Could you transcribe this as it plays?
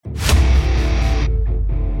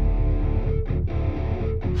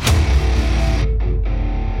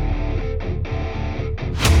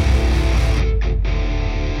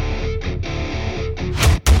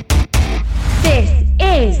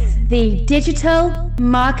the Digital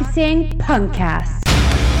Marketing Punkcast.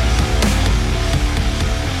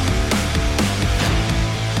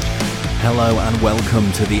 Hello and welcome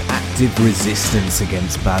to the active resistance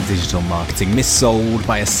against bad digital marketing, missold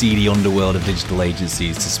by a seedy underworld of digital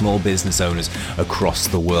agencies to small business owners across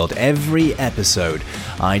the world. Every episode,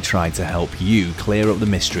 I try to help you clear up the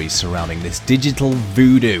mysteries surrounding this digital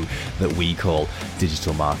voodoo that we call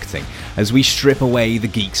digital marketing, as we strip away the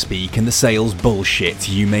geek speak and the sales bullshit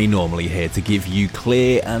you may normally hear to give you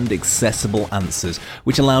clear and accessible answers,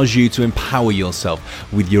 which allows you to empower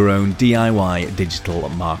yourself with your own DIY digital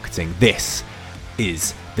marketing. This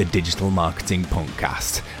is the Digital Marketing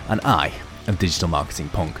Punkcast, and I am Digital Marketing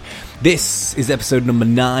Punk. This is episode number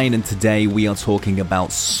 9, and today we are talking about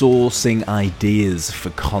sourcing ideas for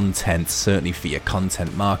content, certainly for your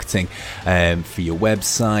content marketing, for your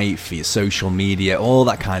website, for your social media, all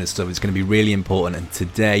that kind of stuff. It's going to be really important, and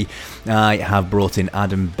today I have brought in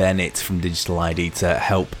Adam Bennett from Digital ID to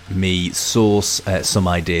help me source some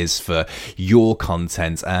ideas for your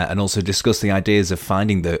content, and also discuss the ideas of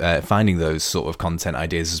finding those sort of content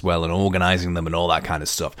ideas as well, and organizing them and all that kind of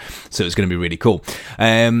stuff. So it's going to be really cool.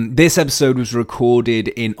 This episode was recorded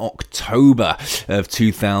in October of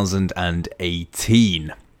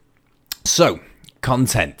 2018. So,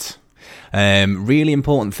 content. Really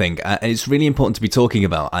important thing. It's really important to be talking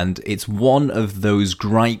about, and it's one of those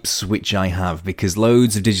gripes which I have, because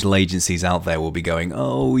loads of digital agencies out there will be going,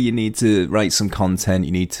 oh, you need to write some content,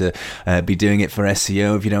 you need to be doing it for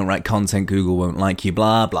SEO. If you don't write content, Google won't like you,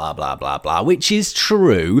 blah, blah, blah, blah, blah, which is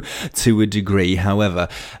true to a degree. However,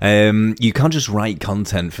 you can't just write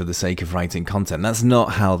content for the sake of writing content. That's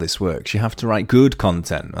not how this works. You have to write good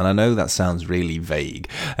content, and I know that sounds really vague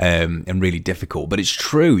and really difficult, but it's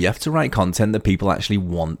true. You have to write content that people actually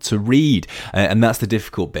want to read, and that's the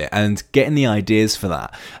difficult bit, and getting the ideas for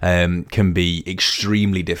that can be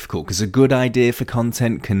extremely difficult, because a good idea for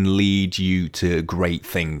content can lead you to great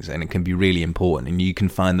things, and it can be really important, and you can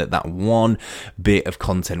find that one bit of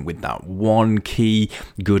content with that one key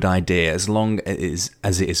good idea, as long as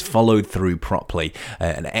it is followed through properly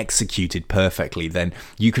and executed perfectly, then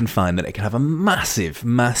you can find that it can have a massive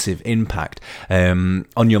impact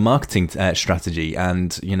on your marketing strategy,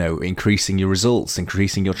 and increasing your results,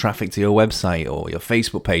 increasing your traffic to your website or your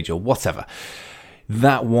Facebook page or whatever.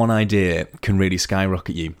 That one idea can really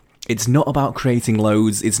skyrocket you. It's not about creating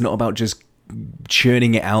loads. It's not about just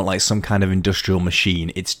churning it out like some kind of industrial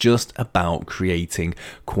machine. It's just about creating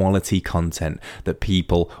quality content that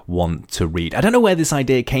people want to read. I don't know where this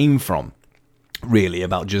idea came from, really,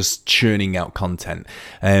 about just churning out content,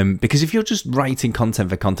 because if you're just writing content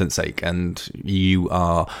for content's sake, and you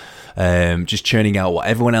are just churning out what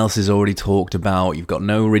everyone else has already talked about, you've got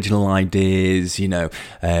no original ideas,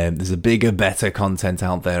 there's a bigger, better content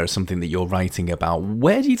out there or something that you're writing about,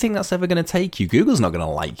 where do you think that's ever going to take you? Google's not going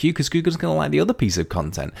to like you, because Google's going to like the other piece of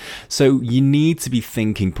content. So you need to be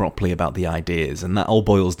thinking properly about the ideas, and that all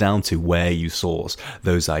boils down to where you source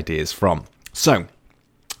those ideas from. So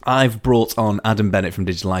I've brought on Adam Bennett from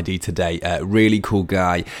Digital ID today, a really cool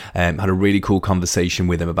guy. Had a really cool conversation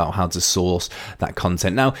with him about how to source that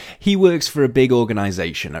content. Now, he works for a big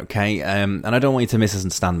organization, okay? And I don't want you to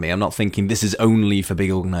misunderstand me. I'm not thinking this is only for big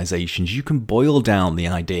organizations. You can boil down the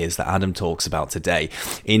ideas that Adam talks about today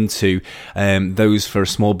into those for a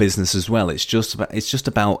small business as well. It's just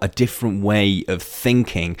about a different way of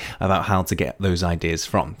thinking about how to get those ideas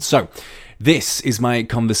from. So, this is my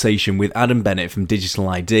conversation with Adam Bennett from Digital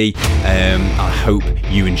ID. I hope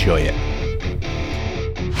you enjoy it.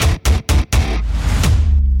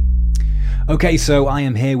 Okay, so I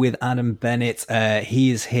am here with Adam Bennett. He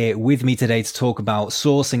is here with me today to talk about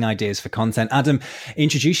sourcing ideas for content. Adam,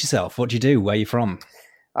 introduce yourself. What do you do? Where are you from?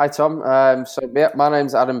 Hi, Tom. My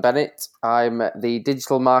name's Adam Bennett. I'm the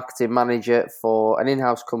digital marketing manager for an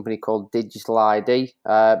in-house company called Digital ID.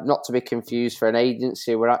 Not to be confused for an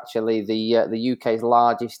agency, we're actually the UK's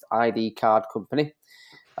largest ID card company.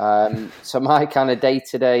 So my kind of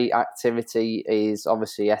day-to-day activity is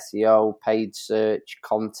obviously SEO, paid search,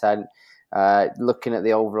 content, looking at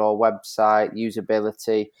the overall website,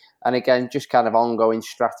 usability, and again, just kind of ongoing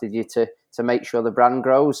strategy to make sure the brand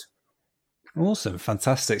grows. Awesome.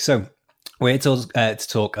 Fantastic. So we're here to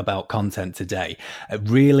talk about content today, a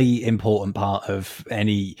really important part of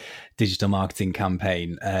any digital marketing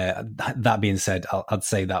campaign. That being said, I'd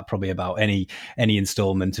say that probably about any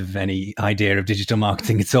installment of any idea of digital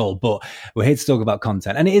marketing at all. But we're here to talk about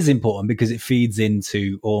content, and it is important because it feeds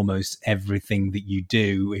into almost everything that you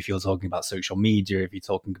do. If you're talking about social media, if you're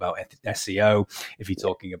talking about SEO, if you're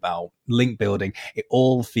talking about link building, it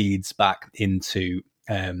all feeds back into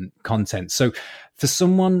content. So for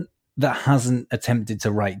someone that hasn't attempted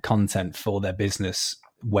to write content for their business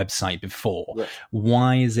website before,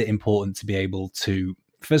 why is it important to be able to,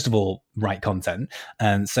 first of all, write content,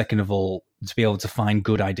 and second of all, to be able to find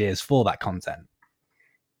good ideas for that content?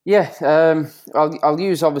 Yeah, I'll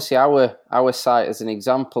use obviously our site as an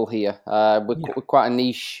example here. We're quite a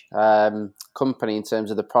niche company in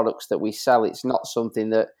terms of the products that we sell. It's not something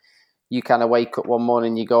that you kind of wake up one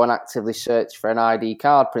morning, you go and actively search for an ID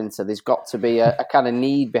card printer. There's got to be a kind of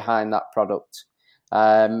need behind that product.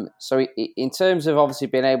 So in terms of obviously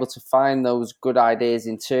being able to find those good ideas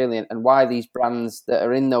internally, and why these brands that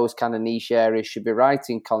are in those kind of niche areas should be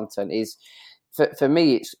writing content is, for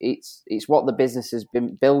me, it's what the business has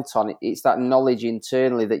been built on. It's that knowledge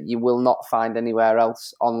internally that you will not find anywhere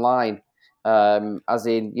else online. As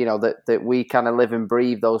in, that we kind of live and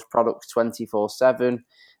breathe those products 24/7.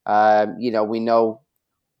 We know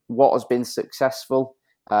what has been successful.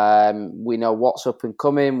 We know what's up and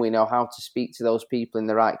coming. We know how to speak to those people in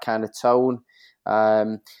the right kind of tone.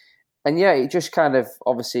 It just kind of,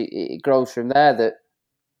 obviously, it grows from there, that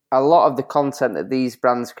a lot of the content that these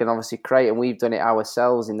brands can obviously create, and we've done it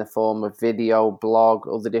ourselves in the form of video, blog,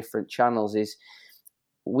 other different channels, is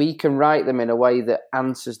we can write them in a way that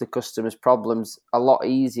answers the customer's problems a lot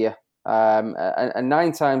easier. And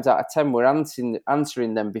 9 times out of 10, we're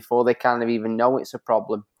answering them before they kind of even know it's a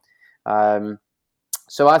problem.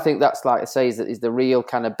 So I think that's, like I say, is the real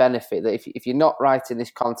kind of benefit, that if you're not writing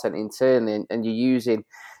this content internally and you're using,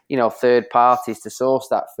 third parties to source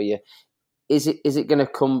that for you, is it going to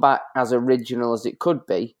come back as original as it could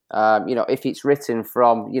be? If it's written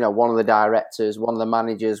from, one of the directors, one of the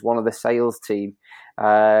managers, one of the sales team,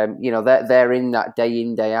 they're in that day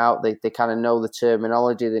in, day out. They kind of know the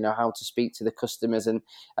terminology. They know how to speak to the customers. And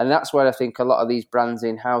that's where I think a lot of these brands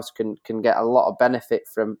in-house can get a lot of benefit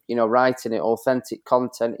from, writing it, authentic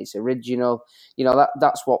content. It's original.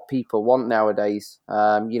 That's what people want nowadays.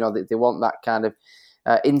 They want that kind of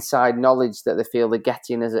inside knowledge that they feel they're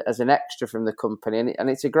getting as an extra from the company. And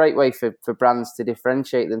it's a great way for brands to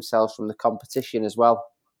differentiate themselves from the competition as well.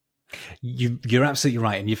 You're absolutely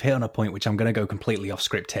right, and you've hit on a point which I'm going to go completely off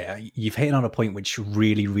script here. You've hit on a point which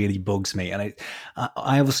really, really bugs me, and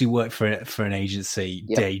I obviously work for an agency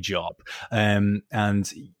day job, and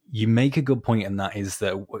you make a good point, and that is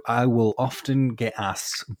that I will often get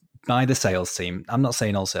asked by the sales team. I'm not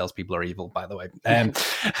saying all salespeople are evil, by the way,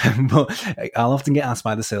 but I'll often get asked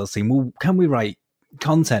by the sales team, well, can we write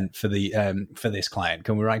content for this client?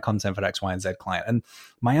 Can we write content for X, Y, and Z client? And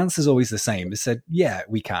my answer is always the same. They said, yeah,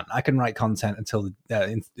 we can. I can write content until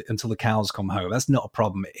the cows come home. That's not a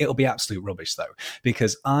problem. It'll be absolute rubbish though,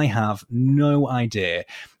 because I have no idea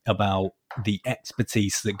about the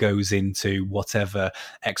expertise that goes into whatever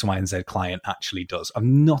X, Y, and Z client actually does.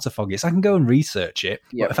 I'm not a foggiest. I can go and research it,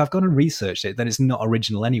 but if I've gone and researched it, then it's not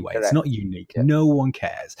original anyway. Correct. It's not unique. Yeah. No one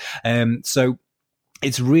cares. So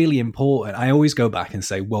it's really important. I always go back and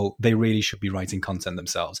say, well, they really should be writing content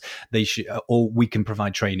themselves. They should, or we can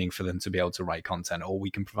provide training for them to be able to write content, or we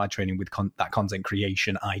can provide training with that content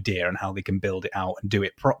creation idea and how they can build it out and do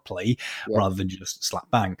it properly rather than just slap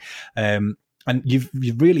bang. And you've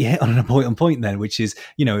really hit on a point then, which is,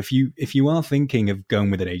 if you are thinking of going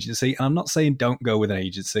with an agency, and I'm not saying don't go with an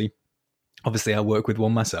agency. Obviously, I work with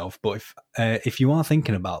one myself, but if you are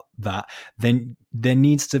thinking about that, then there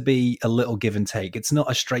needs to be a little give and take. It's not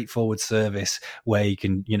a straightforward service where you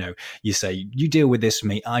can, you say, you deal with this for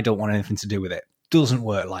me, I don't want anything to do with it. Doesn't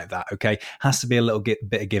work like that, okay? Has to be a little bit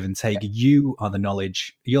of give and take. You are the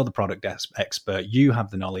knowledge, you're the product expert, you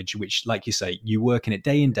have the knowledge, which, like you say, you work in it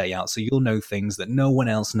day in, day out, so you'll know things that no one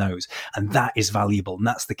else knows, and that is valuable, and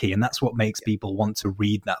that's the key, and that's what makes people want to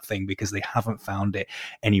read that thing, because they haven't found it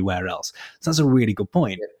anywhere else. So that's a really good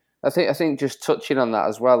point. I think just touching on that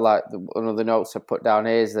as well, like one of the notes I put down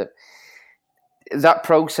here is that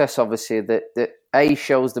process, obviously, that A,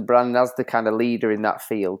 shows the brand as the kind of leader in that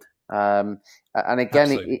field. And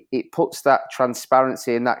again, it puts that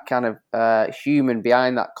transparency and that kind of human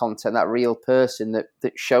behind that content, that real person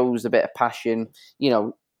that shows a bit of passion.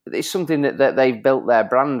 It's something that they've built their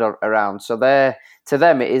brand around. So to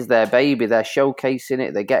them, it is their baby. They're showcasing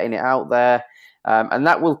it. They're getting it out there. And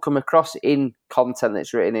that will come across in content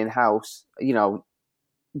that's written in-house,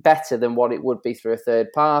 better than what it would be through a third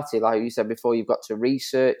party. Like you said before, you've got to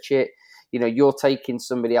research it. You're taking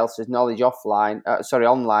somebody else's knowledge online,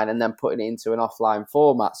 and then putting it into an offline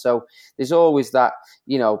format. So there's always that,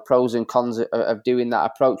 pros and cons of doing that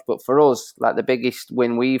approach. But for us, like the biggest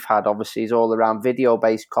win we've had, obviously, is all around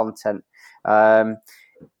video-based content.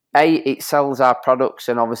 It sells our products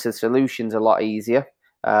and obviously the solutions a lot easier.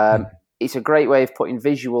 It's a great way of putting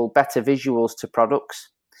better visuals to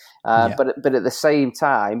products. But at the same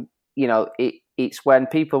time, it's when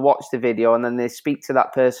people watch the video and then they speak to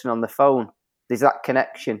that person on the phone. There's that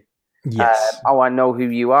connection. Yes. I know who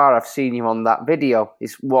you are. I've seen you on that video.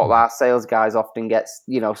 It's what our sales guys often get,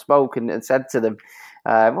 spoken and said to them.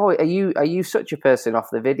 Are you such a person off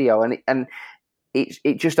the video? And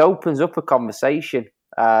it just opens up a conversation.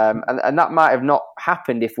 And that might have not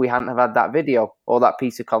happened if we hadn't have had that video or that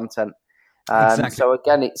piece of content. Exactly. So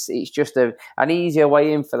again, it's just an easier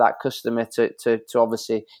way in for that customer to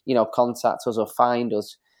obviously contact us or find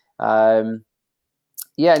us. And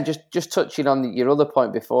just touching on your other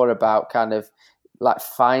point before about kind of like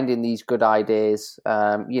finding these good ideas,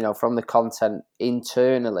 from the content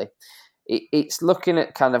internally. It's looking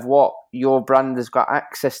at kind of what your brand has got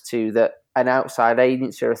access to that an outside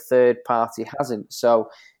agency or a third party hasn't. So,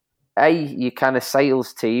 your kind of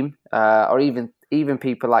sales team, or even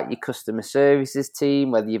people like your customer services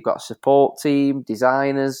team, whether you've got a support team,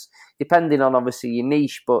 designers, depending on obviously your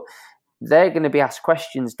niche, but they're going to be asked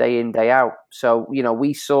questions day in, day out. So,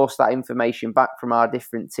 we source that information back from our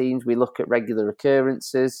different teams. We look at regular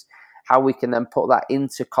occurrences, how we can then put that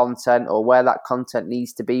into content or where that content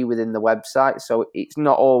needs to be within the website. So it's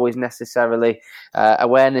not always necessarily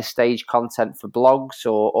awareness stage content for blogs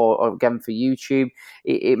or again for YouTube.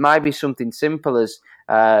 It might be something simple as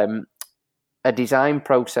a design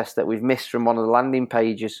process that we've missed from one of the landing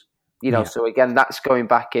pages. So again, that's going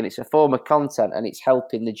back in. It's a form of content and it's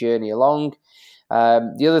helping the journey along.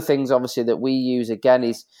 The other things obviously that we use again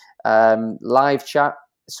is live chat.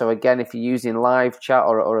 So again, if you're using live chat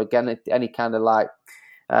or again, any kind of like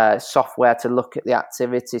software to look at the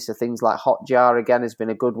activity, so things like Hotjar again has been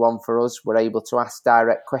a good one for us. We're able to ask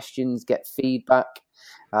direct questions, get feedback.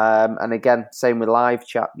 And again, same with live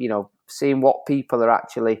chat, seeing what people are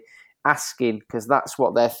actually asking, because that's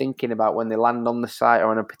what they're thinking about when they land on the site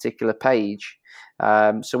or on a particular page.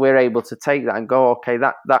 So we're able to take that and go, okay,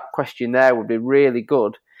 that question there would be really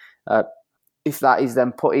good. If that is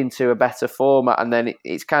then put into a better format, and then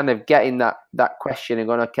it's kind of getting that question and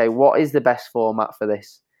going, okay, what is the best format for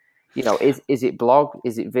this? Is it blog?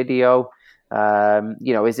 Is it video?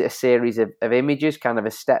 Is it a series of images, kind of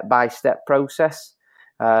a step-by-step process?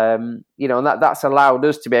 And that's allowed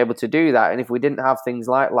us to be able to do that. And if we didn't have things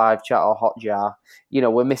like live chat or Hotjar,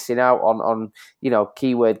 we're missing out on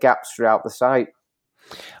keyword gaps throughout the site.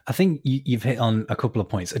 I think you've hit on a couple of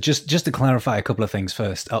points. Just to clarify a couple of things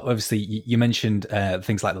first. Obviously, you mentioned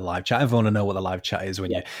things like the live chat. Everyone will know what the live chat is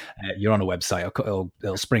when you're on a website.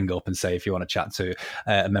 It'll spring up and say if you want to chat to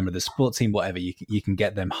a member of the support team, whatever, you can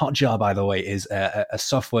get them. Hotjar, by the way, is a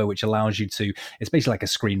software which allows you to. It's basically like a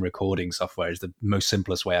screen recording software. Is the most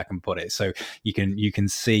simplest way I can put it. So you can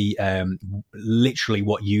see literally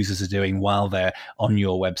what users are doing while they're on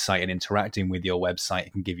your website and interacting with your website.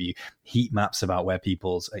 It can give you heat maps about where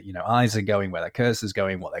people's eyes are going, where their cursor's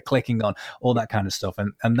going, what they're clicking on, all that kind of stuff,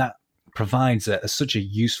 and that provides such a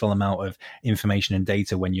useful amount of information and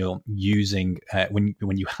data when you're using when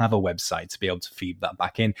you have a website to be able to feed that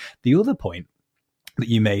back in. The other point that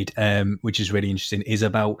you made, which is really interesting, is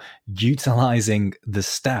about utilizing the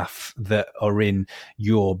staff that are in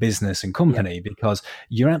your business and company, because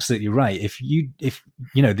you're absolutely right. If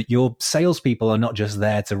that your salespeople are not just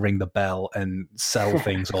there to ring the bell and sell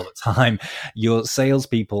things all the time, your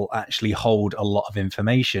salespeople actually hold a lot of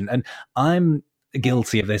information. And I'm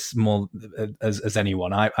guilty of this more as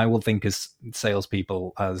anyone. I will think as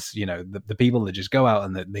salespeople as the people that just go out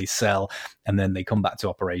and that they sell and then they come back to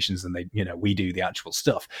operations and they we do the actual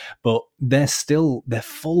stuff, but they're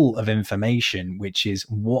full of information, which is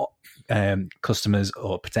what customers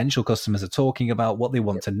or potential customers are talking about, what they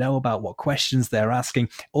want to know about, what questions they're asking,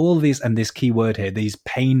 all of these, and this key word here, these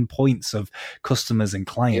pain points of customers and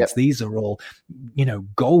clients. These are all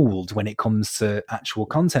gold when it comes to actual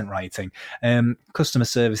content writing. Customer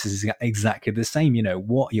services is exactly the same.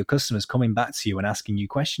 What are your customers coming back to you and asking you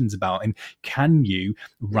questions about, and can you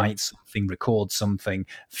write something, record something,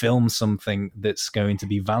 film something that's going to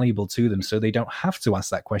be valuable to them so they don't have to ask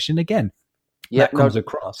that question again. That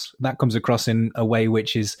comes across in a way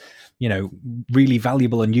which is really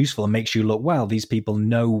valuable and useful and makes you look, wow, these people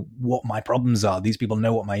know what my problems are, these people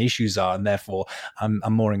know what my issues are, and therefore I'm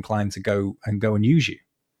more inclined to go and use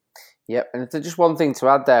you. And just one thing to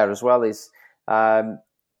add there as well is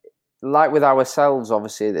like with ourselves,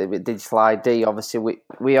 obviously with Digital ID, obviously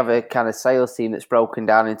we have a kind of sales team that's broken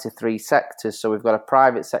down into 3 sectors. So we've got a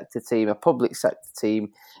private sector team, a public sector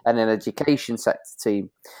team, and an education sector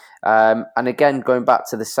team. And again, going back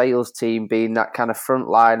to the sales team being that kind of front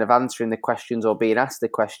line of answering the questions or being asked the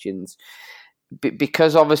questions,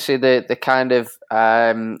 because obviously the kind of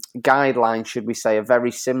guidelines, should we say, are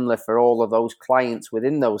very similar for all of those clients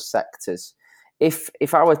within those sectors.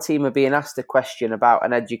 if our team are being asked a question about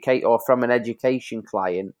an educate or from an education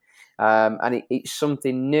client, and it's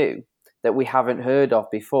something new that we haven't heard of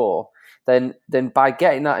before, then by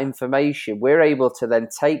getting that information, we're able to then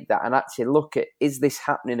take that and actually look at, is this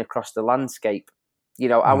happening across the landscape?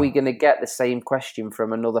 Are we going to get the same question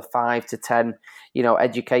from another 5 to 10,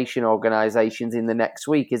 education organisations in the next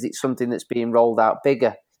week? Is it something that's being rolled out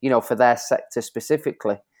bigger, for their sector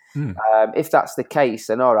specifically? If that's the case,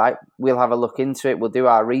 then all right, we'll have a look into it. We'll do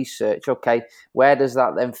our research. Okay, where does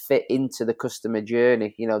that then fit into the customer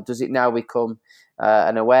journey? Does it now become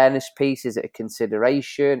an awareness piece? Is it a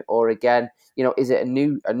consideration? Or again, is it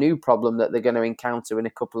a new problem that they're going to encounter in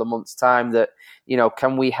a couple of months' time that,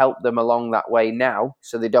 can we help them along that way now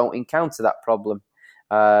so they don't encounter that problem?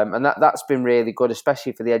 And that's been really good,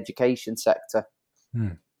 especially for the education sector.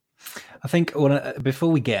 I think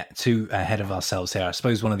before we get too ahead of ourselves here, I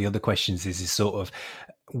suppose one of the other questions is sort of,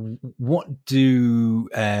 what do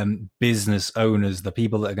business owners, the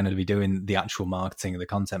people that are going to be doing the actual marketing, the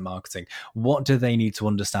content marketing, what do they need to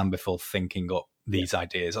understand before thinking up these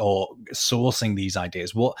ideas or sourcing these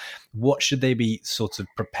ideas? What should they be sort of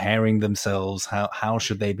preparing themselves? How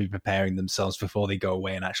should they be preparing themselves before they go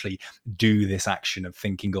away and actually do this action of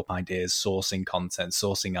thinking up ideas, sourcing content,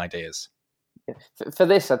 sourcing ideas? For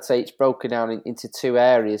this, I'd say it's broken down into two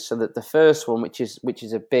areas. So that the first one, which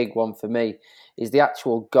is a big one for me, is the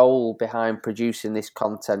actual goal behind producing this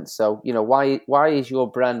content. So, why is your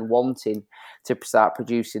brand wanting to start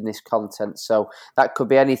producing this content? So that could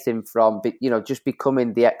be anything from, just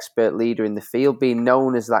becoming the expert leader in the field, being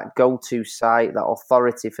known as that go-to site, that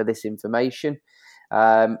authority for this information.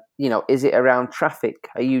 Is it around traffic?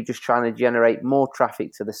 Are you just trying to generate more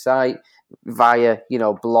traffic to the site via,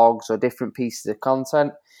 blogs or different pieces of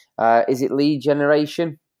content? Is it lead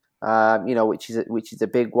generation? Which is a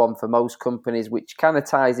big one for most companies, which kind of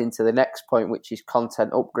ties into the next point, which is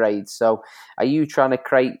content upgrades. So are you trying to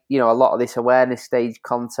create, a lot of this awareness stage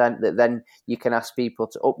content that then you can ask people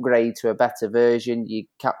to upgrade to a better version? You're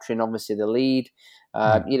capturing obviously the lead.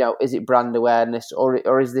 Is it brand awareness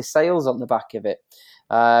or is there sales on the back of it?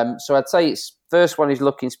 So I'd say first one is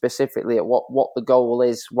looking specifically at what the goal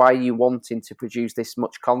is. Why are you wanting to produce this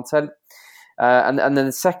much content? And then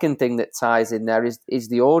the second thing that ties in there is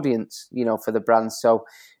the audience, for the brand. So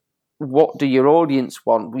what do your audience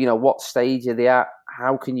want? What stage are they at?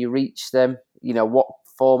 How can you reach them? What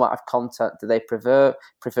format of content do they prefer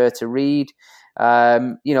to read?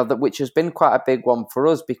 Which has been quite a big one for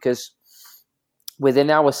us, because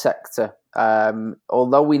within our sector,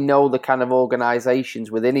 although we know the kind of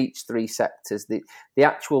organisations within each three sectors, the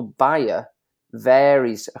actual buyer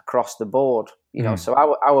varies across the board. So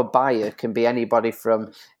our buyer can be anybody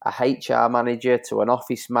from a HR manager to an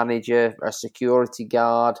office manager, a security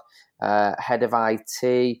guard, head of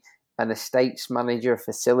IT, an estates manager, a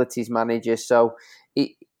facilities manager. So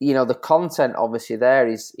the content obviously there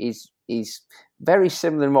is very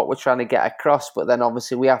similar in what we're trying to get across, but then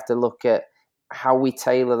obviously we have to look at how we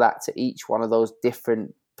tailor that to each one of those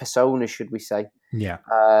different personas, should we say? Yeah.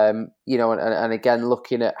 And again,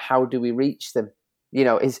 looking at how do we reach them?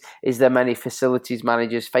 Is there many facilities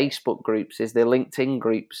managers Facebook groups? Is there LinkedIn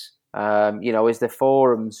groups? Is there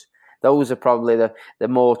forums? Those are probably the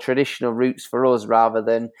more traditional routes for us, rather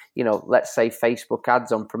than, let's say Facebook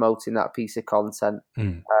ads on promoting that piece of content.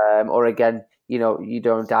 Or again, you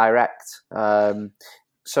don't direct.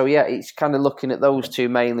 So yeah, it's kind of looking at those two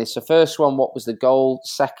mainly. So first one, what was the goal?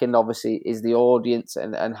 Second, obviously, is the audience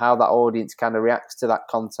and how that audience kind of reacts to that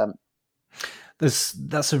content.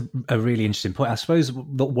 That's a really interesting point. I suppose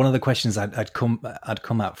one of the questions I'd come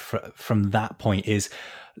at from that point is,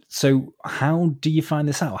 so how do you find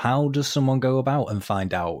this out? How does someone go about and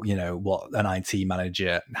find out, what an IT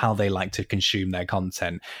manager, how they like to consume their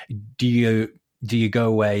content? Do you go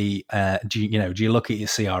away? Do you look at your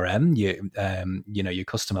CRM, your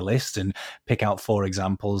customer list, and pick out 4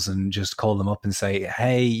 examples and just call them up and say,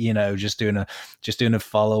 hey, just doing a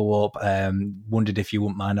follow up. Wondered if you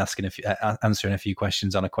wouldn't mind answering a few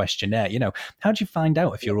questions on a questionnaire. How do you find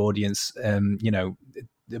out if your audience,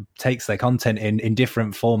 takes their content in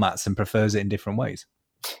different formats and prefers it in different ways?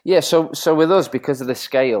 Yeah, so with us, because of the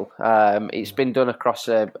scale, it's been done across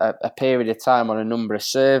a period of time on a number of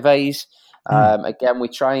surveys. Again, we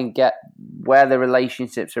try and get where the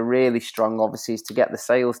relationships are really strong, obviously, is to get the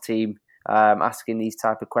sales team asking these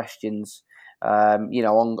type of questions,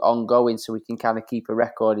 ongoing, so we can kind of keep a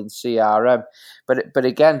record in CRM. But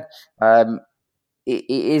again, it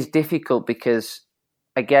is difficult because,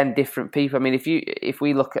 again, different people. I mean, if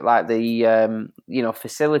we look at like the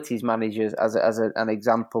facilities managers as an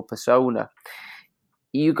example persona,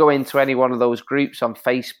 you go into any one of those groups on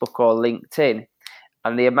Facebook or LinkedIn,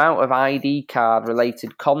 and the amount of ID card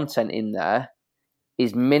related content in there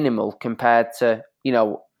is minimal compared to,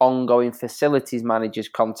 ongoing facilities managers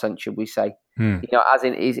content, should we say. As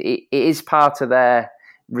in it is part of their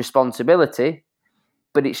responsibility,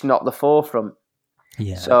 but it's not the forefront.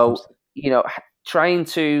 Yeah. So, trying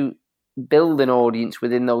to build an audience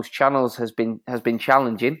within those channels has been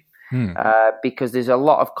challenging. Because there's a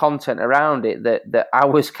lot of content around it that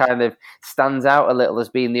ours kind of stands out a little as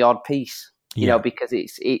being the odd piece, because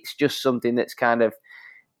it's just something that's kind of,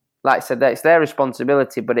 like I said, that it's their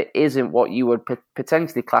responsibility, but it isn't what you would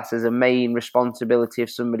potentially class as a main responsibility of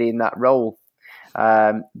somebody in that role.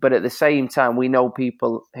 But at the same time, we know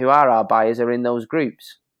people who are our buyers are in those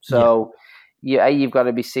groups. So you've got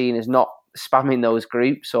to be seen as not spamming those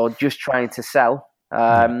groups or just trying to sell.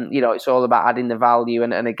 It's all about adding the value.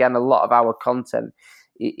 And again, a lot of our content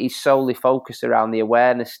is solely focused around the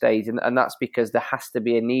awareness stage. And that's because there has to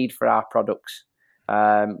be a need for our products.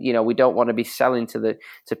 We don't want to be selling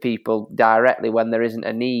to people directly when there isn't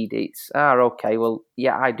a need. It's, okay, well,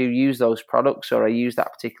 yeah, I do use those products, or I use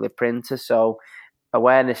that particular printer. So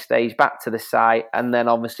awareness stage, back to the site. And then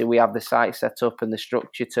obviously we have the site set up and the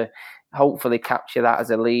structure to hopefully capture that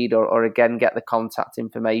as a lead, or again, get the contact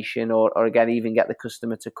information, or again, even get the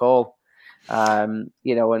customer to call. And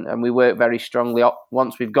we work very strongly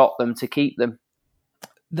once we've got them to keep them.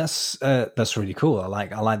 That's really cool. I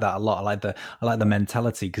like that a lot. I like the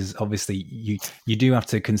mentality, because obviously you do have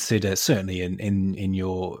to consider, certainly in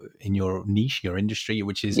your niche, your industry,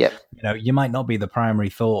 which is you might not be the primary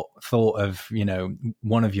thought of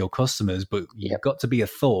one of your customers, but you've got to be a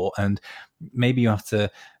thought, and maybe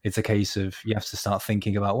it's a case of you have to start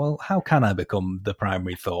thinking about, well, how can I become the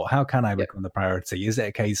primary thought? How can I become the priority? Is it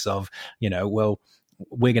a case of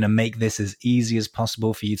we're going to make this as easy as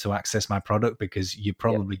possible for you to access my product because you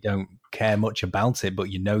probably don't care much about it, but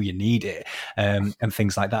you need it, and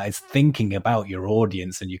things like that. It's thinking about your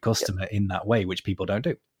audience and your customer in that way, which people don't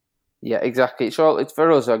do. Yeah, exactly. It's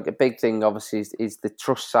for us, a big thing, obviously, is the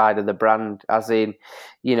trust side of the brand. As in,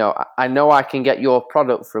 I know I can get your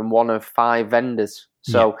product from one of 5 vendors.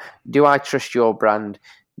 So do I trust your brand?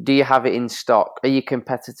 Do you have it in stock? Are you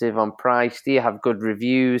competitive on price? Do you have good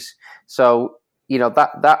reviews? So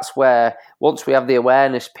that's where, once we have the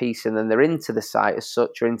awareness piece and then they're into the site as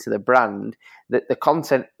such, or into the brand, that the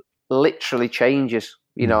content literally changes,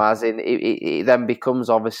 as in it then becomes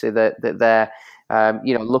obviously that they're,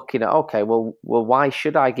 looking at, okay, well, why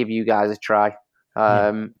should I give you guys a try?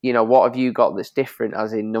 What have you got that's different,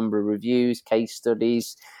 as in number of reviews, case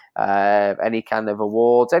studies, any kind of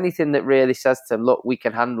awards, anything that really says to them, look, we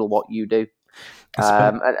can handle what you do.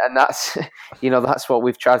 And that's that's what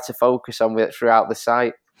we've tried to focus on throughout the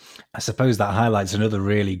site. I suppose that highlights another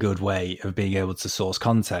really good way of being able to source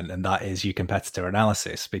content, and that is your competitor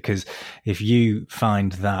analysis. Because if you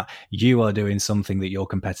find that you are doing something that your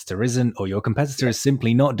competitor isn't, or your competitor is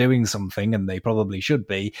simply not doing something and they probably should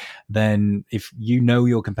be, then if you know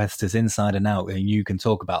your competitors inside and out and you can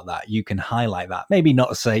talk about that, you can highlight that. Maybe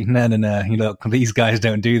not say, no, look, these guys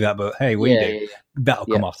don't do that, but hey, we do. That'll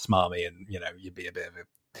come off smarmy, and you'd be a bit of a,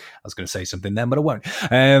 I was going to say something then, but I won't.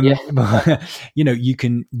 But, you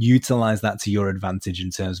can utilize that to your advantage in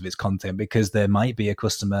terms of its content, because there might be a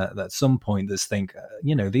customer at some point that's think,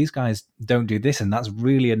 these guys don't do this, and that's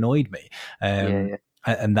really annoyed me. And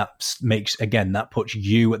that makes, again, that puts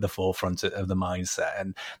you at the forefront of the mindset.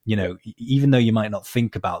 And, even though you might not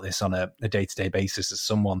think about this on a day-to-day basis as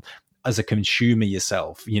someone, as a consumer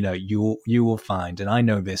yourself, you will find, and I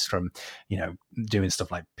know this from, doing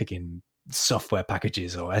stuff like picking software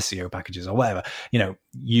packages or SEO packages or whatever,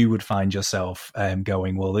 you would find yourself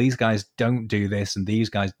going, well, these guys don't do this, and these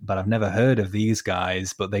guys, but I've never heard of these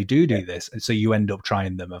guys, but they do this. And so you end up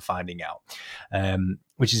trying them and finding out,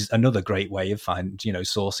 which is another great way of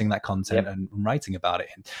sourcing that content and writing about it.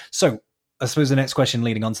 So I suppose the next question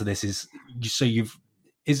leading on to this is,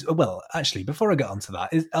 actually, before I get onto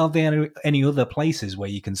that, are there any other places where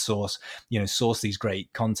you can source these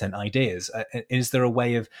great content ideas? Is there a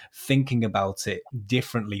way of thinking about it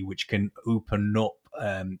differently, which can open up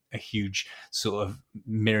a huge sort of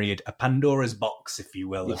myriad, a Pandora's box, if you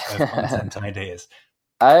will, of content ideas?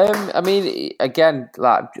 I mean, again,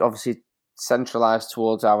 like obviously centralized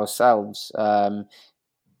towards ourselves.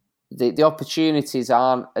 The opportunities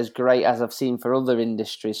aren't as great as I've seen for other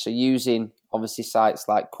industries. So using obviously sites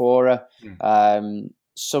like Quora,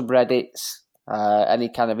 subreddits, any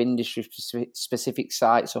kind of industry specific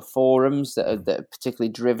sites or forums that are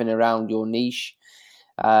particularly driven around your niche.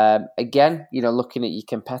 Again, looking at your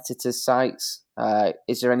competitors' sites,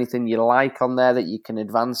 is there anything you like on there that you can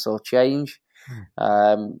advance or change?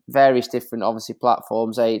 various different, obviously,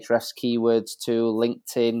 platforms, Ahrefs, Keywords Tool,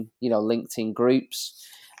 LinkedIn, LinkedIn groups.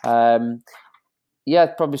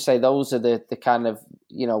 I'd probably say those are the kind of,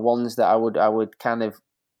 ones that I would kind of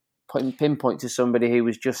pinpoint to somebody who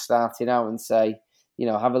was just starting out and say,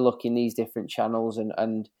 have a look in these different channels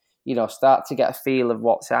and start to get a feel of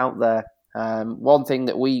what's out there. One thing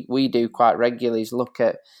that we do quite regularly is look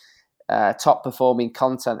at top performing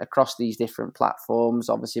content across these different platforms,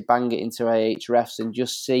 obviously bang it into Ahrefs and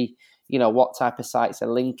just see, what type of sites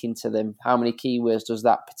are linking to them, how many keywords does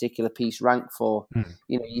that particular piece rank for.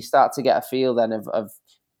 You start to get a feel then of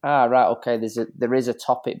right, okay, there is a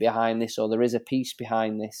topic behind this, or there is a piece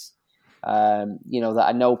behind this, that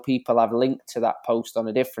I know people have linked to that post on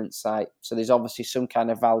a different site. So there's obviously some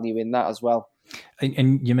kind of value in that as well.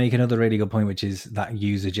 And you make another really good point, which is that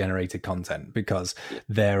user-generated content, because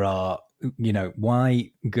there are,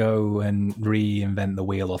 why go and reinvent the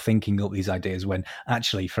wheel or thinking up these ideas when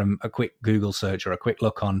actually from a quick Google search or a quick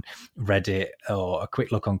look on Reddit or a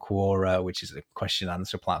quick look on Quora, which is a question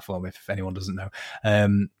answer platform, if anyone doesn't know,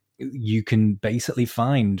 you can basically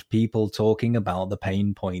find people talking about the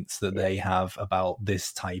pain points that they have about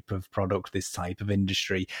this type of product, this type of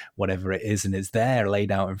industry, whatever it is, and it's there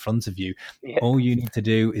laid out in front of you. All you need to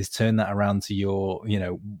do is turn that around to your,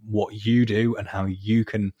 what you do and how you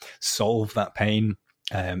can solve that pain,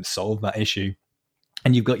 solve that issue,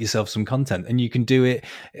 and you've got yourself some content and you can do it.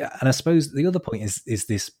 And I suppose the other point is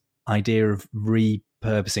this idea of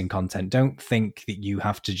repurposing content. Don't think that you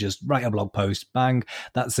have to just write a blog post, bang,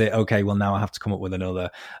 that's it. Okay, well now I have to come up with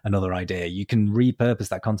another idea. You can repurpose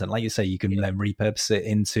that content. Like you say, you can then repurpose it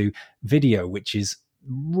into video, which is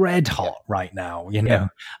red hot right now,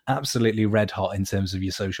 absolutely red hot in terms of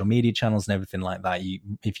your social media channels and everything like that.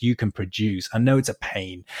 If you can produce, I know it's a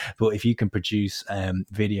pain, but if you can produce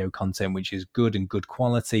video content which is good and good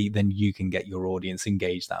quality, then you can get your audience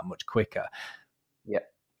engaged that much quicker.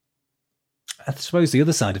 I suppose the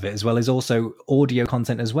other side of it as well is also audio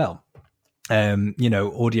content as well.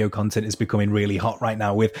 Audio content is becoming really hot right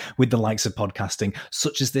now with the likes of podcasting,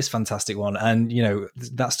 such as this fantastic one, and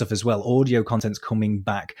that stuff as well. Audio content's coming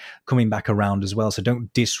back around as well. So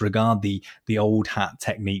don't disregard the old hat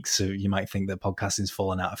techniques. So you might think that podcasting's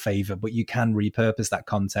fallen out of favor, but you can repurpose that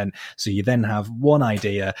content. So you then have one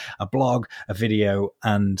idea, a blog, a video,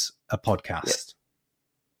 and a podcast.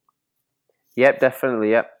 Yep,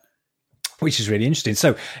 definitely. Yep. Which is really interesting.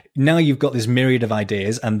 So now you've got this myriad of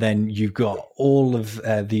ideas, and then you've got all of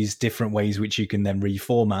these different ways which you can then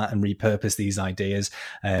reformat and repurpose these ideas.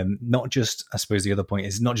 Not just, I suppose the other point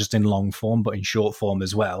is not just in long form, but in short form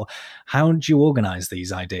as well. How do you organize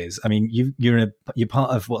these ideas? I mean, you're part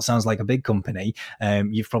of what sounds like a big company.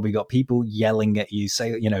 You've probably got people yelling at you.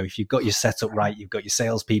 Say, if you've got your setup right, you've got your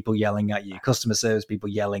salespeople yelling at you, customer service people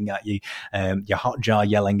yelling at you, your Hotjar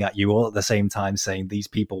yelling at you, all at the same time saying these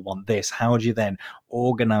people want this. How do you then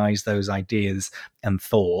organize those ideas and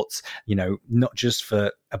thoughts, not just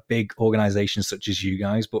for a big organization such as you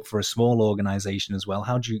guys, but for a small organization as well?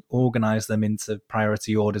 How do you organize them into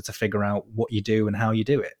priority order to figure out what you do and how you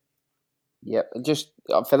do it? Yeah, just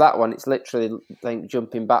for that one, it's literally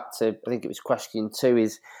jumping back to, I think it was question 2,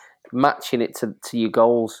 is matching it to your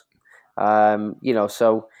goals.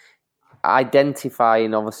 So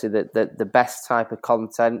identifying obviously the best type of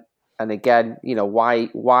content. And again,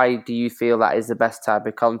 why do you feel that is the best type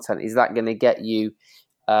of content? Is that going to get you,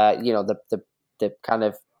 the kind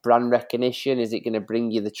of brand recognition? Is it going to bring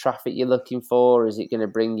you the traffic you're looking for? Is it going to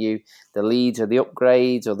bring you the leads or the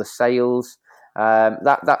upgrades or the sales?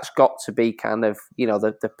 That's got to be kind of,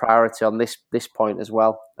 the priority on this point as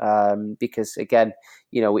well. Because again,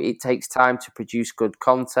 it takes time to produce good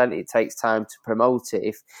content. It takes time to promote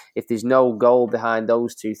it. If there's no goal behind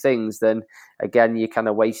those two things, then again, you're kind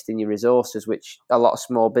of wasting your resources, which a lot of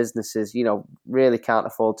small businesses, really can't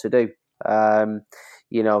afford to do.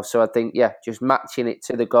 So I think, just matching it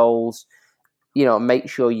to the goals, make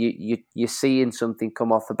sure you're seeing something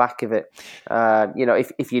come off the back of it.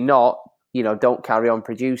 If you're not, don't carry on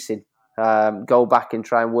producing. Go back and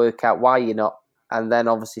try and work out why you're not, and then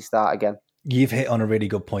obviously start again. You've hit on a really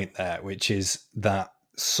good point there, which is that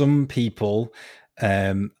some people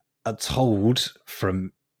are told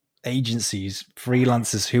from agencies,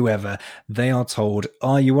 freelancers, whoever, they are told,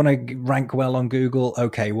 you want to rank well on Google?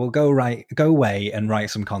 Okay, well, go away and write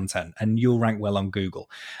some content and you'll rank well on Google.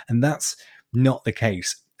 And that's not the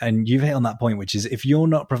case. and you've hit on that point, which is if you're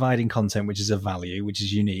not providing content which is of value, which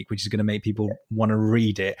is unique, which is going to make people want to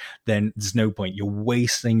read it, then there's no point. You're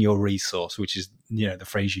wasting your resource, which is, you know, the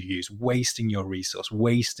phrase you use, wasting your resource,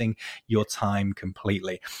 wasting your time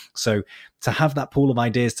completely. So to have that pool of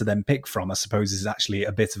ideas to then pick from, I suppose, is actually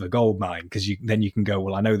a bit of a gold mine, because then you can go,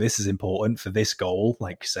 well, I know this is important for this goal,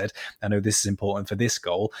 like you said, I know this is important for this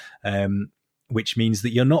goal, which means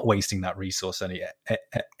that you're not wasting that resource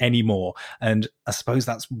anymore. And I suppose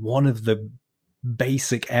that's one of the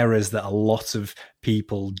basic errors that a lot of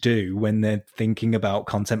people do when they're thinking about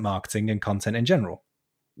content marketing and content in general.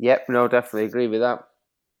 Yep, no, definitely agree with that.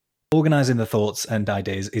 Organizing the thoughts and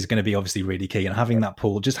ideas is going to be obviously really key, and having that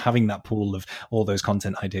pool of all those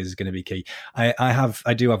content ideas is going to be key.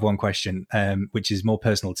 I do have one question, which is more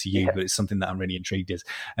personal to you, but it's something that I'm really intrigued is,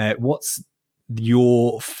 what's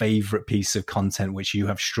your favorite piece of content which you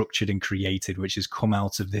have structured and created, which has come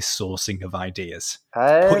out of this sourcing of ideas?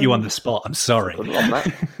 Put you on the spot. I'm sorry. Good one,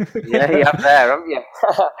 mate. Yeah, you have there, haven't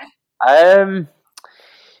you?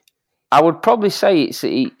 I would probably say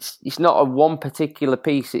it's not a one particular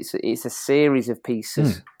piece. It's a series of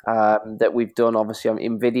pieces that we've done, obviously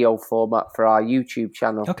in video format for our YouTube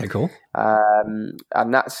channel. Okay, cool. And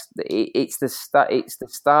it's the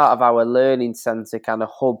start of our learning centre kind of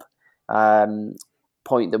hub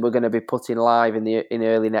point that we're going to be putting live in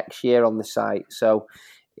early next year on the site. So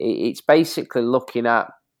it's basically looking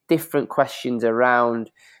at different questions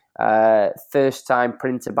around first-time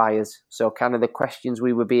printer buyers. So kind of the questions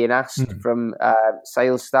we were being asked from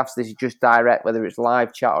sales staffs. This is just direct, whether it's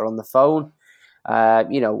live chat or on the phone.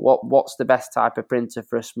 What's the best type of printer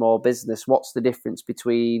for a small business? What's the difference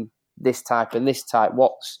between this type and this type?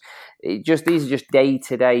 These are just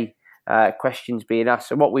day-to-day questions being asked.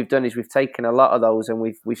 So what we've done is we've taken a lot of those and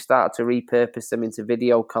we've started to repurpose them into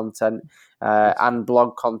video content and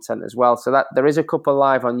blog content as well. So that there is a couple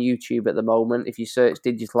live on YouTube at the moment. If you search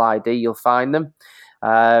Digital ID, you'll find them.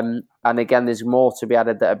 And again, there's more to be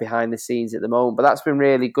added that are behind the scenes at the moment. But that's been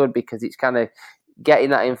really good because it's kind of getting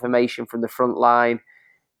that information from the front line,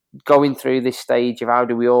 going through this stage of how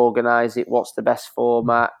do we organise it, what's the best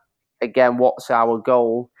format, again, what's our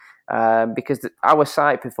goal. Because our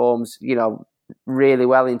site performs, really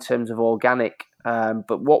well in terms of organic.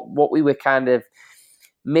 But what we were kind of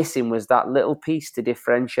missing was that little piece to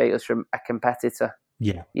differentiate us from a competitor.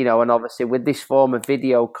 Yeah. And obviously with this form of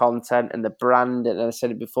video content and the brand, and I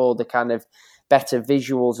said it before, the kind of better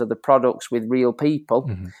visuals of the products with real people,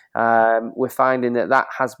 we're finding that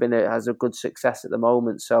has a good success at the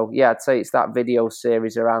moment. So yeah, I'd say it's that video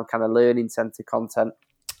series around kind of learning centre content.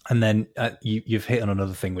 And then you've hit on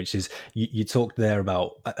another thing, which is you talked there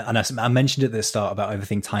about, and I mentioned at the start about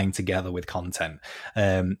everything tying together with content.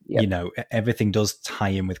 Everything does tie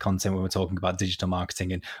in with content when we're talking about digital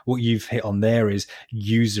marketing. And what you've hit on there is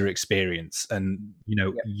user experience. And,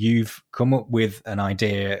 you've come up with an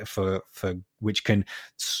idea for which can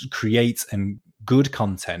create good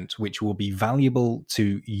content which will be valuable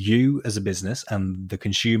to you as a business and the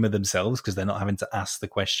consumer themselves, because they're not having to ask the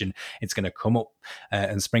question. It's going to come up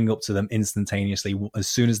and spring up to them instantaneously as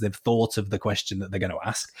soon as they've thought of the question that they're going to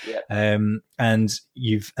ask. And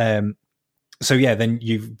you've then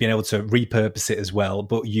you've been able to repurpose it as well,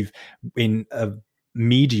 but you've in a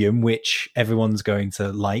medium which everyone's going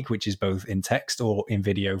to like, which is both in text or in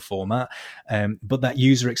video format, but that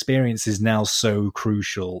user experience is now so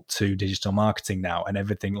crucial to digital marketing now, and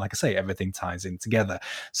everything, like I say, everything ties in together.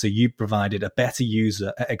 So you provided a better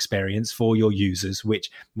user experience for your users, which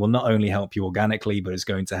will not only help you organically, but is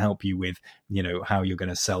going to help you with how you're going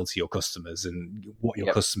to sell to your customers and what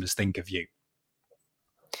your customers think of you.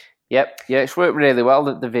 Yep, yeah, it's worked really well,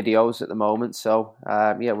 the videos at the moment. So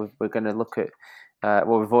we're going to look at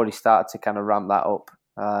we've already started to kind of ramp that up.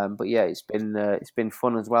 But yeah, it's been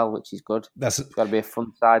fun as well, which is good. It's got to be a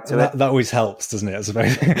fun side to it. That always helps, doesn't it? I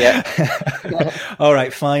suppose. Yeah. All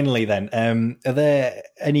right. Finally, then, are there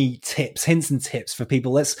any hints and tips for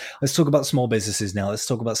people? Let's talk about small businesses now. Let's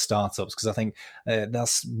talk about startups, because I think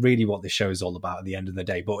that's really what this show is all about at the end of the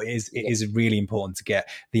day. But it is really important to get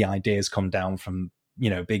the ideas come down from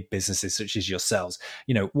big businesses such as yourselves.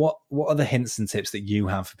 What are the hints and tips that you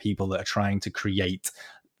have for people that are trying to create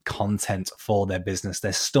content for their business?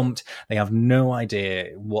 They're stumped. They have no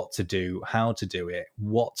idea what to do, how to do it,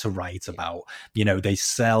 what to write about. They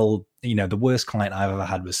sell, the worst client I've ever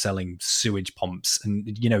had was selling sewage pumps,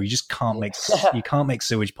 and you just can't make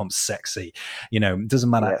sewage pumps sexy. It doesn't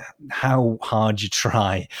matter how hard you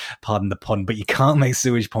try, pardon the pun, but you can't make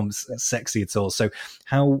sewage pumps sexy at all. So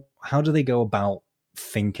how do they go about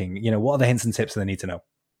thinking? What are the hints and tips that they need to know?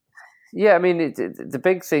 Yeah, I mean, the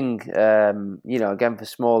big thing, again, for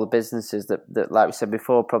smaller businesses that, like we said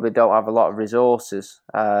before, probably don't have a lot of resources.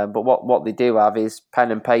 But what they do have is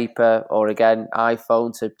pen and paper, or again,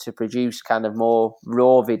 iPhone to produce kind of more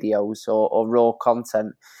raw videos or raw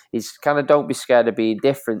content. Is kind of don't be scared of being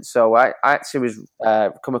different. So I actually was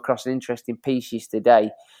come across an interesting piece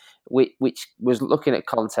yesterday, which was looking at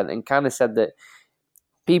content and kind of said that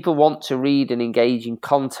people want to read and engage in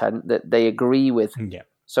content that they agree with. Yeah.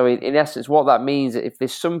 So in essence, what that means, if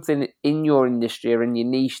there's something in your industry or in your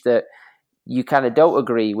niche that you kind of don't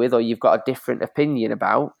agree with, or you've got a different opinion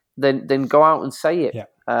about, then go out and say it.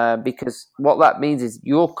 Yeah. Because what that means is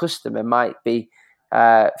your customer might be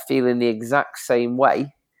feeling the exact same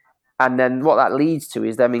way. And then what that leads to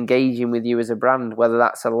is them engaging with you as a brand, whether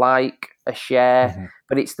that's a like, a share,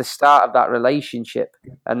 but it's the start of that relationship.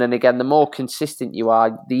 And then again, the more consistent you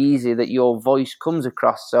are, the easier that your voice comes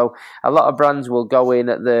across. So a lot of brands will go in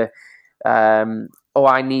at the,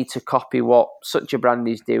 I need to copy what such a brand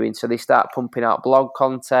is doing. So they start pumping out blog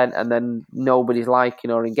content and then nobody's liking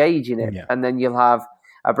or engaging it. Yeah. And then you'll have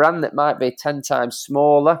a brand that might be 10 times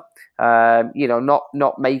smaller,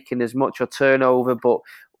 not making as much or turnover, but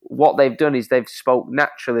what they've done is they've spoke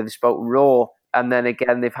naturally, they've spoke raw, and then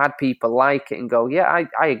again they've had people like it and go, yeah,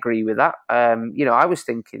 I agree with that. I was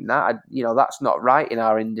thinking that, that's not right in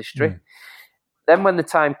our industry. Then when the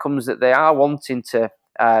time comes that they are wanting to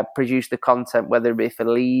produce the content, whether it be for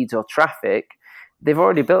leads or traffic, they've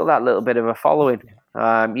already built that little bit of a following.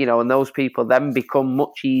 And those people then become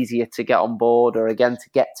much easier to get on board or again to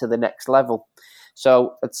get to the next level.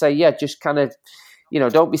 So I'd say, yeah, just kind of,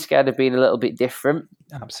 don't be scared of being a little bit different.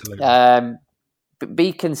 Absolutely. But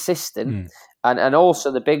be consistent. And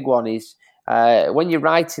also the big one is when you're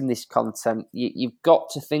writing this content, you've got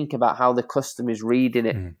to think about how the customer is reading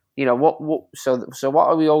it. So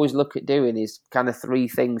what we always look at doing is kind of three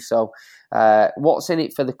things. So what's in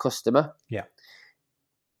it for the customer? Yeah.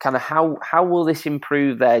 Kind of how will this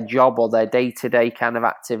improve their job or their day-to-day kind of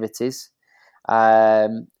activities?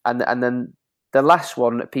 And then the last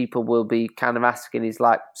one that people will be kind of asking is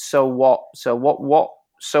like, so what? So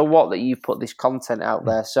what that you put this content out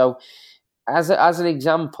there? So as an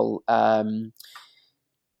example,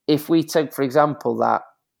 if we take, for example, that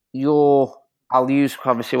I'll use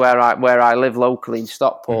obviously where I live locally in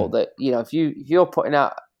Stockport, that, if you're putting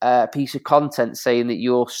out a piece of content saying that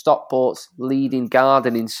you're Stockport's leading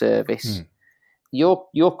gardening service,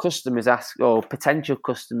 your customers ask, or potential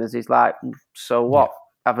customers is like, so what? Yeah.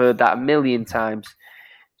 I've heard that a million times.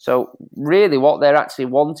 So really what they're actually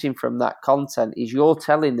wanting from that content is you're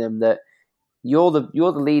telling them that you're the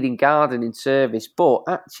leading gardening service, but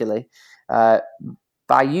actually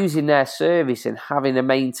by using their service and having a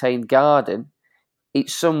maintained garden,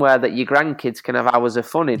 it's somewhere that your grandkids can have hours of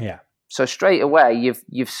fun in. Yeah. So straight away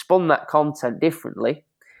you've spun that content differently,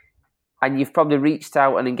 and you've probably reached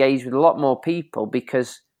out and engaged with a lot more people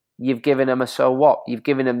because you've given them a so what, you've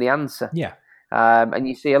given them the answer. Yeah. And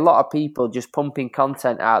you see a lot of people just pumping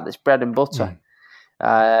content out that's bread and butter,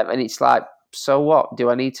 and it's like, so what? Do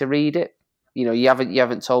I need to read it? You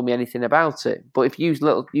haven't told me anything about it. But if you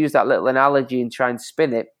use that little analogy and try and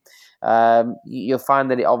spin it, you'll find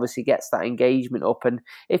that it obviously gets that engagement up. And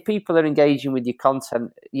if people are engaging with your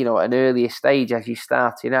content, at an earlier stage as you're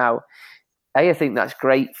starting out, I think that's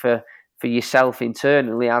great for yourself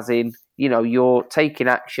internally, as in, you're taking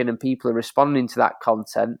action and people are responding to that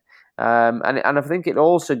content. And I think it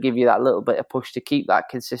also give you that little bit of push to keep that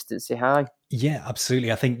consistency high. Yeah,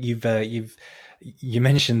 absolutely. I think you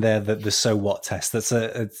mentioned there that the so what test. That's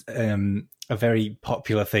a very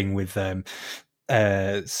popular thing with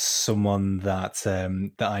someone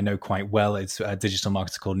that I know quite well. It's a digital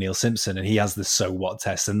marketer called Neil Simpson, and he has the so what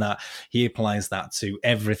test, and that he applies that to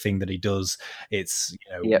everything that he does. It's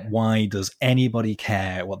why does anybody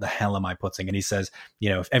care? What the hell am I putting? And he says,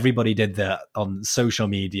 if everybody did that on social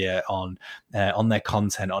media, on their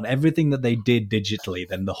content, on everything that they did digitally,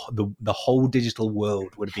 then the whole digital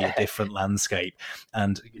world would be a different landscape,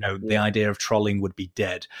 and the idea of trolling would be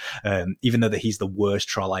dead. Even though that he's the worst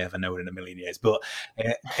troll I ever known in a million years, but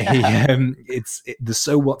the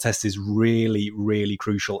so what test is really, really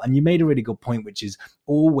crucial. And you made a really good point, which is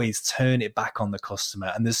always turn it back on the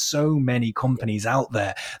customer. And there's so many companies out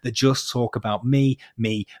there that just talk about me.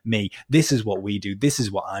 This is what we do. This is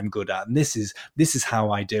what I'm good at. And this is how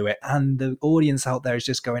I do it. And the audience out there is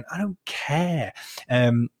just going, I don't care.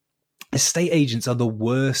 Estate agents are the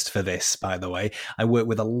worst for this, by the way. I work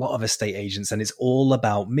with a lot of estate agents and it's all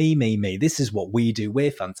about me. This is what we do.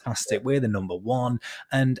 We're fantastic. We're the number one.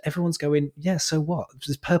 And everyone's going, yeah, so what?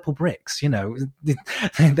 There's purple bricks,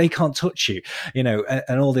 they can't touch you,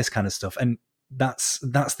 and all this kind of stuff. And that's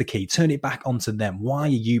the key. Turn it back onto them. Why are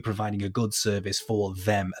you providing a good service for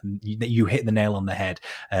them? And you hit the nail on the head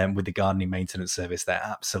with the gardening maintenance service there.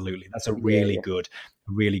 Absolutely. That's a really good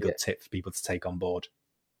tip for people to take on board.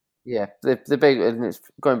 Yeah, the big, and it's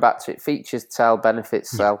going back to it, features tell,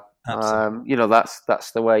 benefits sell. Absolutely.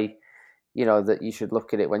 That's the way, that you should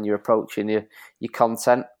look at it when you're approaching your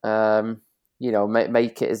content.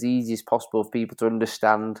 Make it as easy as possible for people to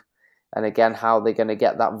understand, and again, how they're going to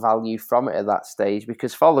get that value from it at that stage.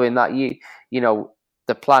 Because following that,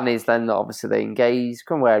 the plan is then that obviously they engage,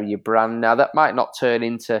 come wear your brand. Now that might not turn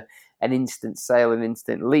into an instant sale, an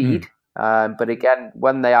instant lead. But again,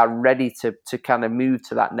 when they are ready to kind of move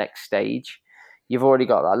to that next stage, you've already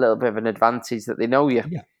got that little bit of an advantage that they know you.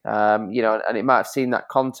 Yeah. And it might have seen that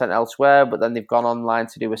content elsewhere, but then they've gone online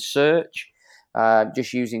to do a search,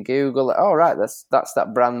 just using Google. Oh, right, that's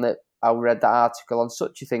that brand that I read that article on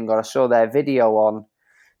such a thing, or I saw their video on.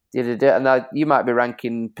 And now you might be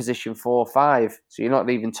ranking position 4 or 5, so you're not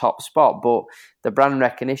even top spot, but the brand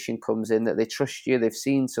recognition comes in that they trust you, they've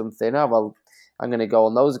seen something. Oh, well, I'm going to go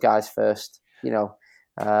on those guys first, So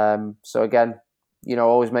again,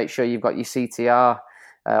 always make sure you've got your CTR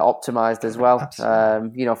optimized as well,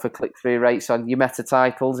 for click-through rates on your meta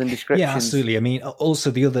titles and descriptions. Yeah, absolutely. I mean,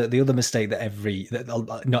 also the other mistake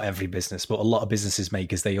that not every business, but a lot of businesses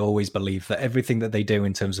make is they always believe that everything that they do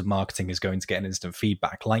in terms of marketing is going to get an instant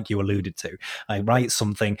feedback, like you alluded to. I write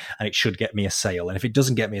something and it should get me a sale, and if it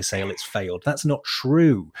doesn't get me a sale, it's failed. That's not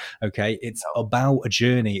true. Okay, it's about a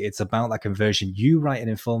journey. It's about that conversion. You write an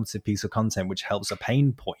informative piece of content which helps a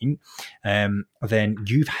pain point, then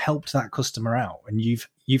you've helped that customer out, and you've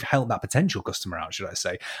helped that potential customer out, should I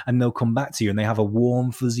say, and they'll come back to you and they have a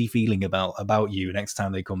warm, fuzzy feeling about you next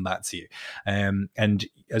time they come back to you. And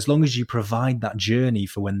as long as you provide that journey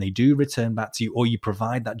for when they do return back to you, or you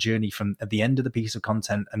provide that journey from at the end of the piece of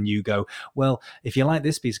content and you go, well, if you like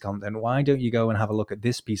this piece of content, why don't you go and have a look at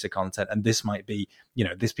this piece of content? And this might be,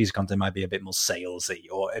 this piece of content might be a bit more salesy,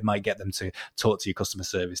 or it might get them to talk to your customer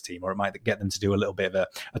service team, or it might get them to do a little bit of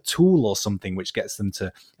a tool or something which gets them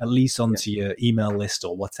to at least onto your email list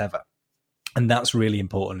or whatever. And that's really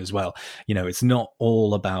important as well. It's not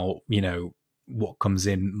all about, what comes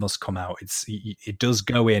in must come out. It does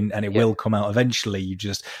go in and it will come out eventually. You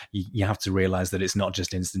have to realize that it's not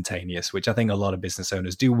just instantaneous, which I think a lot of business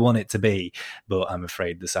owners do want it to be, but I'm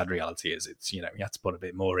afraid the sad reality is it's, you have to put a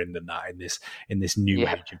bit more in than that in this new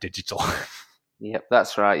age of digital. Yep,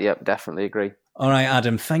 that's right. Yep, definitely agree. All right,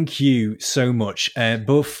 Adam, thank you so much.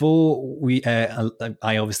 Before we,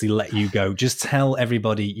 I obviously let you go, just tell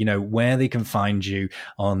everybody, where they can find you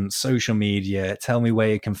on social media. Tell me where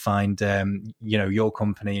you can find, your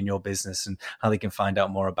company and your business, and how they can find out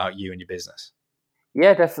more about you and your business.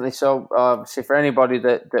 Yeah, definitely. So, for anybody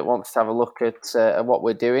that wants to have a look at what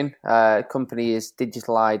we're doing, company is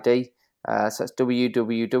Digital ID. So it's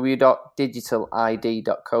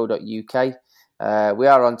www.digitalid.co.uk. We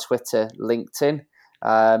are on Twitter, LinkedIn.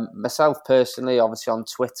 Myself personally, obviously on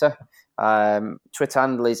Twitter. Twitter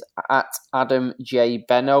handle is at Adam J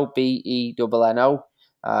Benno, BENNO.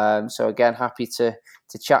 So again, happy to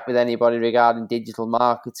chat with anybody regarding digital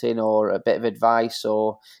marketing, or a bit of advice,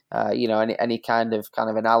 or any kind of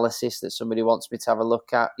analysis that somebody wants me to have a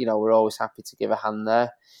look at. We're always happy to give a hand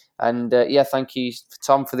there. And thank you,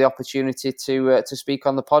 Tom, for the opportunity to speak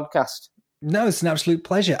on the podcast. No, it's an absolute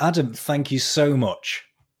pleasure. Adam, thank you so much.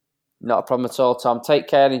 Not a problem at all, Tom. Take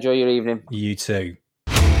care and enjoy your evening. You too.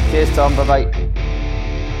 Cheers, Tom. Bye-bye.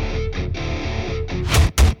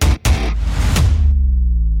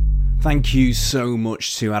 Thank you so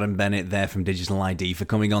much to Adam Bennett there from Digital ID for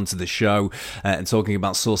coming on to the show and talking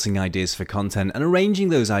about sourcing ideas for content and arranging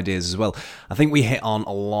those ideas as well. I think we hit on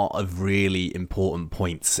a lot of really important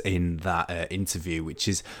points in that interview, which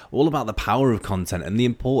is all about the power of content and the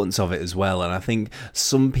importance of it as well. And I think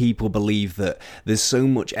some people believe that there's so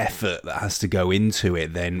much effort that has to go into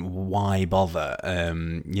it, then why bother?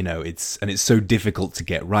 It's so difficult to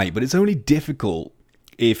get right, but it's only difficult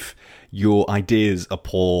if your ideas are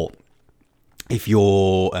poor. If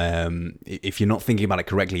you're not thinking about it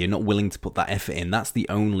correctly, you're not willing to put that effort in, that's the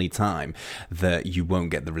only time that you won't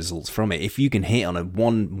get the results from it. If you can hit on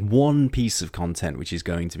one piece of content which is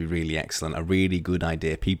going to be really excellent, a really good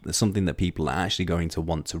idea, something that people are actually going to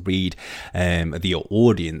want to read, your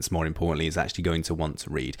audience, more importantly, is actually going to want to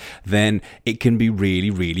read, then it can be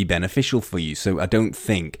really, really beneficial for you. So I don't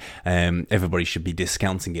think everybody should be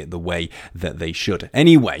discounting it the way that they should.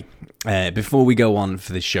 Anyway, before we go on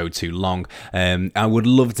for this show too long, I would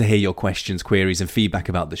love to hear your questions, queries, and feedback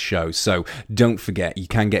about the show. So don't forget, you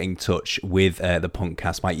can get in touch with the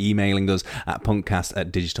Punkcast by emailing us at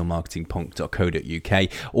punkcast@digitalmarketingpunk.co.uk,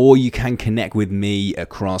 or you can connect with me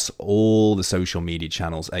across all the social media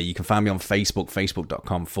channels. You can find me on Facebook,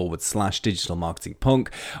 facebook.com/Digital Marketing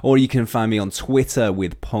Punk, or you can find me on Twitter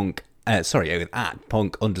with at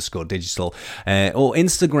punk_digital, or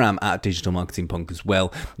Instagram at Digital Marketing Punk as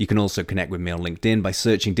well. You can also connect with me on LinkedIn by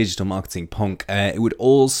searching Digital Marketing Punk. It would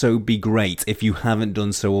also be great, if you haven't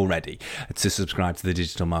done so already, to subscribe to the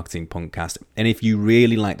Digital Marketing Punkcast. And if you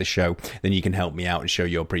really like the show, then you can help me out and show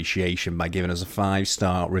your appreciation by giving us a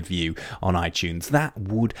 5-star review on iTunes. That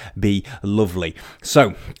would be lovely.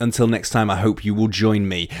 So until next time, I hope you will join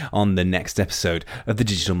me on the next episode of the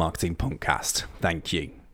Digital Marketing Punkcast. Thank you.